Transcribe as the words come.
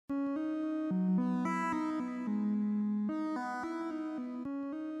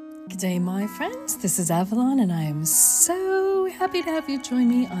Good day, my friends. This is Avalon, and I am so happy to have you join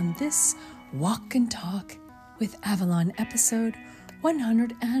me on this Walk and Talk with Avalon episode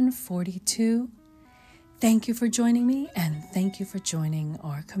 142. Thank you for joining me, and thank you for joining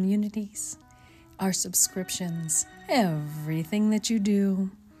our communities, our subscriptions. Everything that you do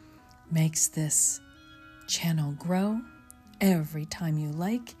makes this channel grow. Every time you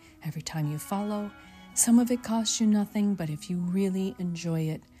like, every time you follow. Some of it costs you nothing, but if you really enjoy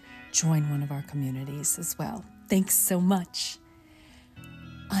it, join one of our communities as well. Thanks so much.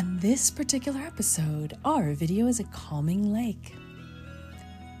 On this particular episode, our video is a calming lake.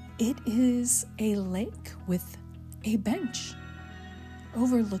 It is a lake with a bench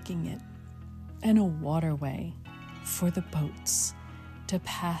overlooking it and a waterway for the boats to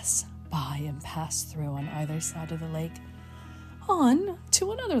pass by and pass through on either side of the lake on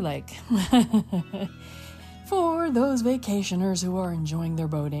to another lake. For those vacationers who are enjoying their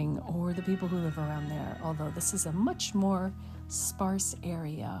boating or the people who live around there, although this is a much more sparse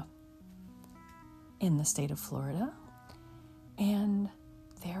area in the state of Florida. And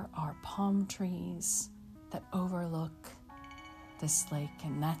there are palm trees that overlook this lake,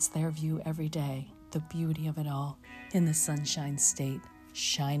 and that's their view every day. The beauty of it all in the Sunshine State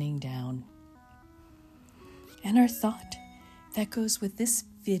shining down. And our thought that goes with this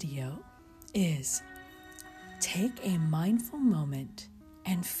video is take a mindful moment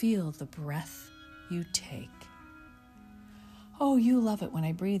and feel the breath you take. Oh, you love it when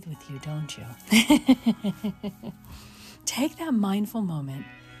I breathe with you, don't you? Take that mindful moment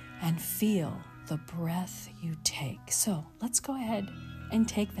and feel the breath you take. So let's go ahead and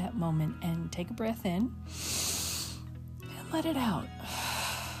take that moment and take a breath in and let it out.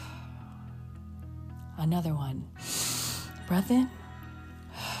 Another one. Breath in,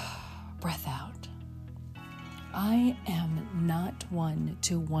 breath out. I am not one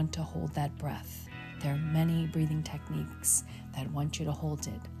to want to hold that breath. There are many breathing techniques that want you to hold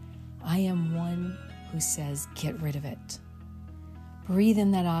it. I am one who says, get rid of it. Breathe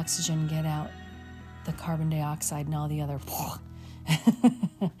in that oxygen, get out the carbon dioxide and all the other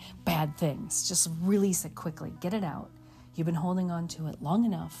bad things. Just release it quickly. Get it out. You've been holding on to it long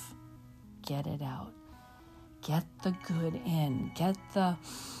enough. Get it out. Get the good in. Get the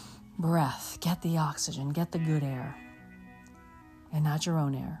breath. Get the oxygen. Get the good air. And not your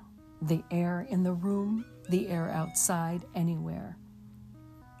own air. The air in the room, the air outside, anywhere.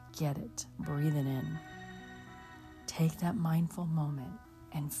 Get it. Breathe it in. Take that mindful moment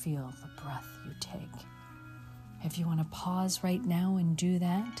and feel the breath you take. If you want to pause right now and do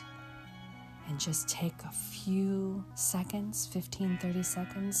that, and just take a few seconds, 15, 30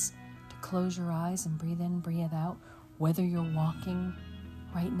 seconds, to close your eyes and breathe in, breathe out, whether you're walking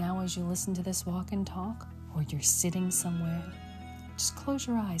right now as you listen to this walk and talk, or you're sitting somewhere, just close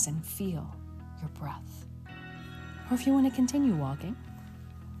your eyes and feel your breath. Or if you want to continue walking,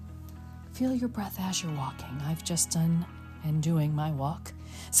 feel your breath as you're walking. I've just done and doing my walk,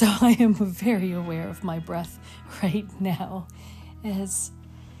 so I am very aware of my breath right now, as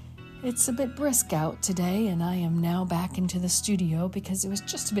it's a bit brisk out today, and I am now back into the studio because it was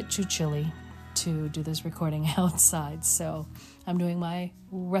just a bit too chilly to do this recording outside, so I'm doing my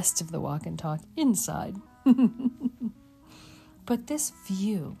rest of the walk and talk inside. But this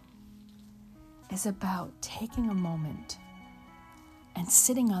view is about taking a moment and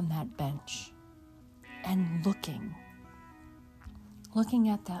sitting on that bench and looking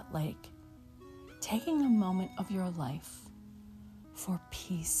at that lake, taking a moment of your life for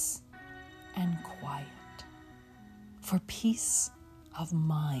peace and quiet, for peace of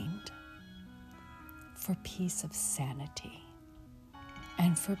mind, for peace of sanity,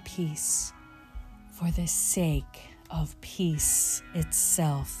 and for peace for the sake of peace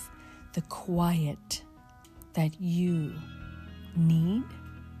itself, the quiet that you need,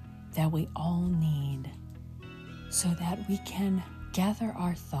 that we all need, so that we can gather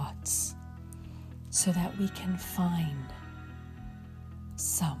our thoughts, so that we can find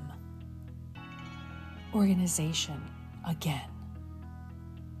some organization again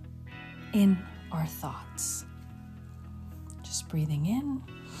in our thoughts. Just breathing in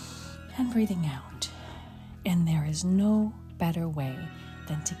and breathing out. And there is no better way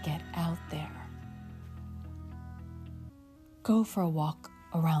than to get out there. Go for a walk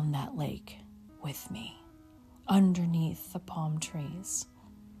around that lake with me, underneath the palm trees.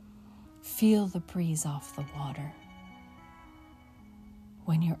 Feel the breeze off the water.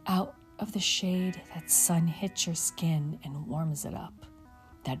 When you're out of the shade, that sun hits your skin and warms it up.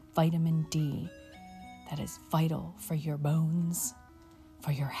 That vitamin D that is vital for your bones,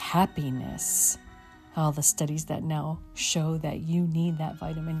 for your happiness, all the studies that now show that you need that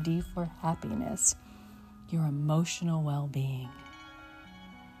vitamin D for happiness, your emotional well-being.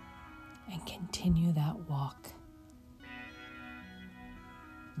 And continue that walk.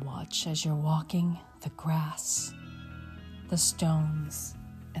 Watch as you're walking the grass, the stones,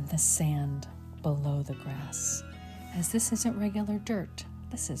 and the sand below the grass. As this isn't regular dirt,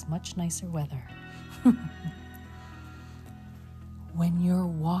 this is much nicer weather. When you're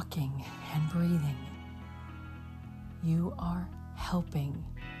walking and breathing, you are helping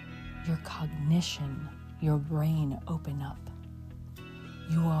your cognition, your brain open up.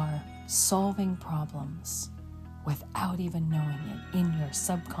 You are solving problems without even knowing it in your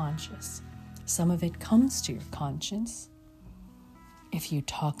subconscious. Some of it comes to your conscience if you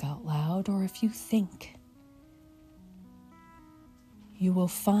talk out loud or if you think. You will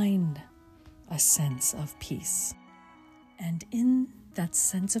find a sense of peace. And in that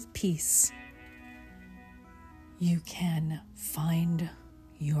sense of peace, you can find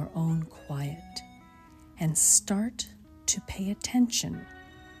your own quiet and start to pay attention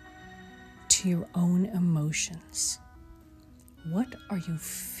to your own emotions. What are you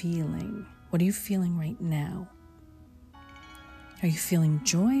feeling? What are you feeling right now? Are you feeling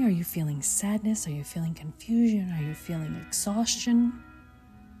joy? Are you feeling sadness? Are you feeling confusion? Are you feeling exhaustion?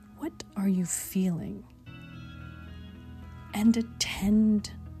 What are you feeling? And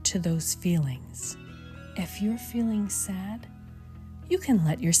attend to those feelings. If you're feeling sad, you can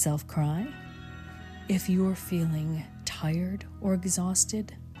let yourself cry. If you're feeling tired or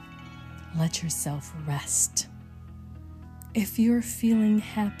exhausted, let yourself rest. If you're feeling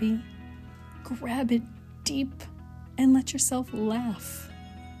happy, grab it deep and let yourself laugh.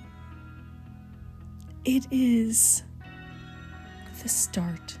 It is the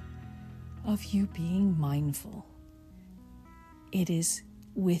start of you being mindful. It is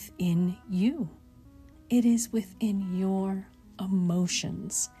within you. It is within your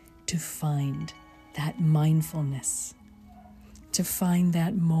emotions to find that mindfulness, to find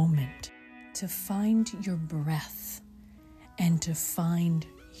that moment, to find your breath, and to find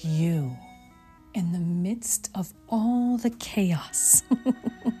you in the midst of all the chaos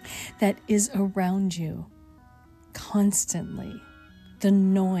that is around you constantly, the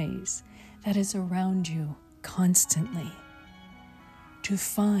noise that is around you constantly, to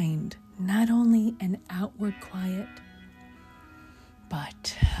find not only an outward quiet,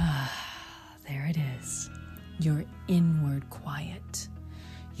 but there it is, your inward quiet,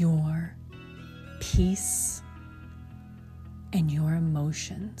 your peace, and your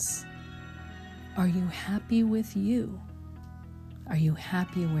emotions. Are you happy with you? Are you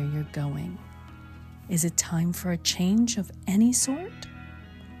happy where you're going? Is it time for a change of any sort?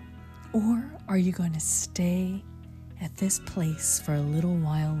 Or are you going to stay at this place for a little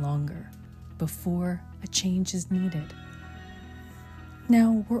while longer before a change is needed?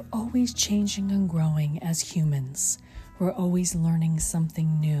 Now, we're always changing and growing as humans. We're always learning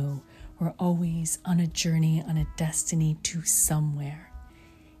something new. We're always on a journey, on a destiny to somewhere.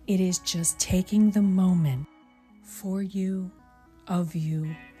 It is just taking the moment for you, of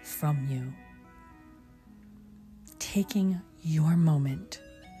you, from you. Taking your moment.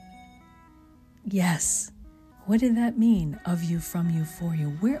 Yes. What did that mean? Of you, from you, for you.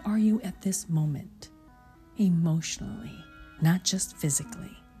 Where are you at this moment? Emotionally, not just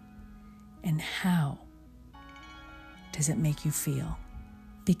physically. And how does it make you feel?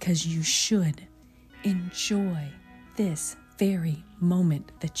 Because you should enjoy this very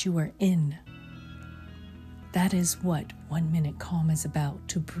moment that you are in. That is what 1 Minute Calm is about,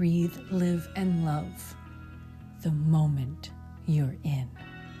 to breathe, live, and love the moment you're in.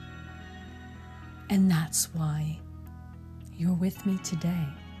 And that's why you're with me today,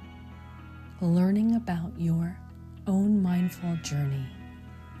 learning about your own mindful journey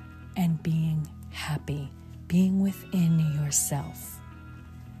and being happy, being within yourself,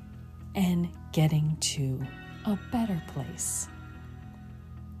 and getting to a better place.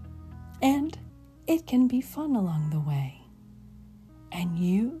 And it can be fun along the way. And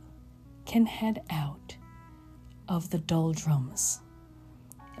you can head out of the doldrums,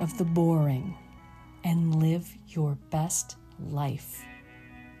 of the boring, and live your best life.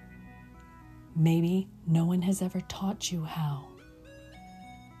 Maybe no one has ever taught you how.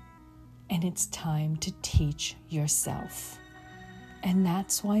 And it's time to teach yourself. And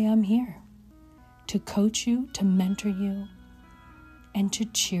that's why I'm here, to coach you, to mentor you, and to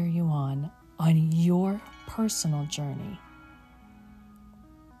cheer you on your personal journey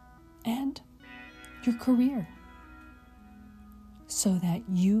and your career, so that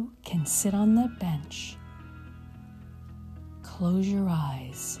you can sit on the bench, close your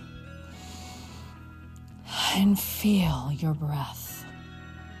eyes, And feel your breath.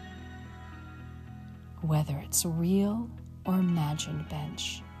 Whether it's real or imagined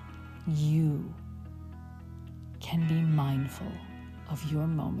bench, you can be mindful of your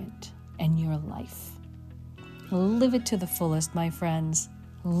moment and your life. Live it to the fullest, my friends.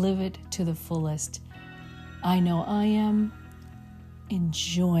 Live it to the fullest. I know I am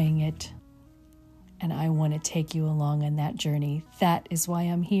enjoying it, and I want to take you along on that journey. That is why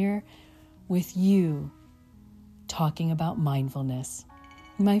I'm here with you, talking about mindfulness.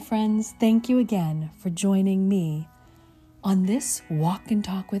 My friends, thank you again for joining me on this Walk and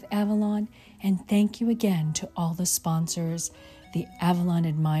Talk with Avalon, and thank you again to all the sponsors, the Avalon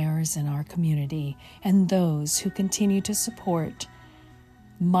admirers in our community, and those who continue to support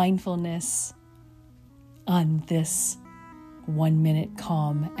mindfulness on this 1 minute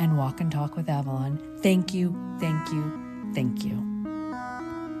calm and walk and talk with Avalon. Thank you, thank you, thank you.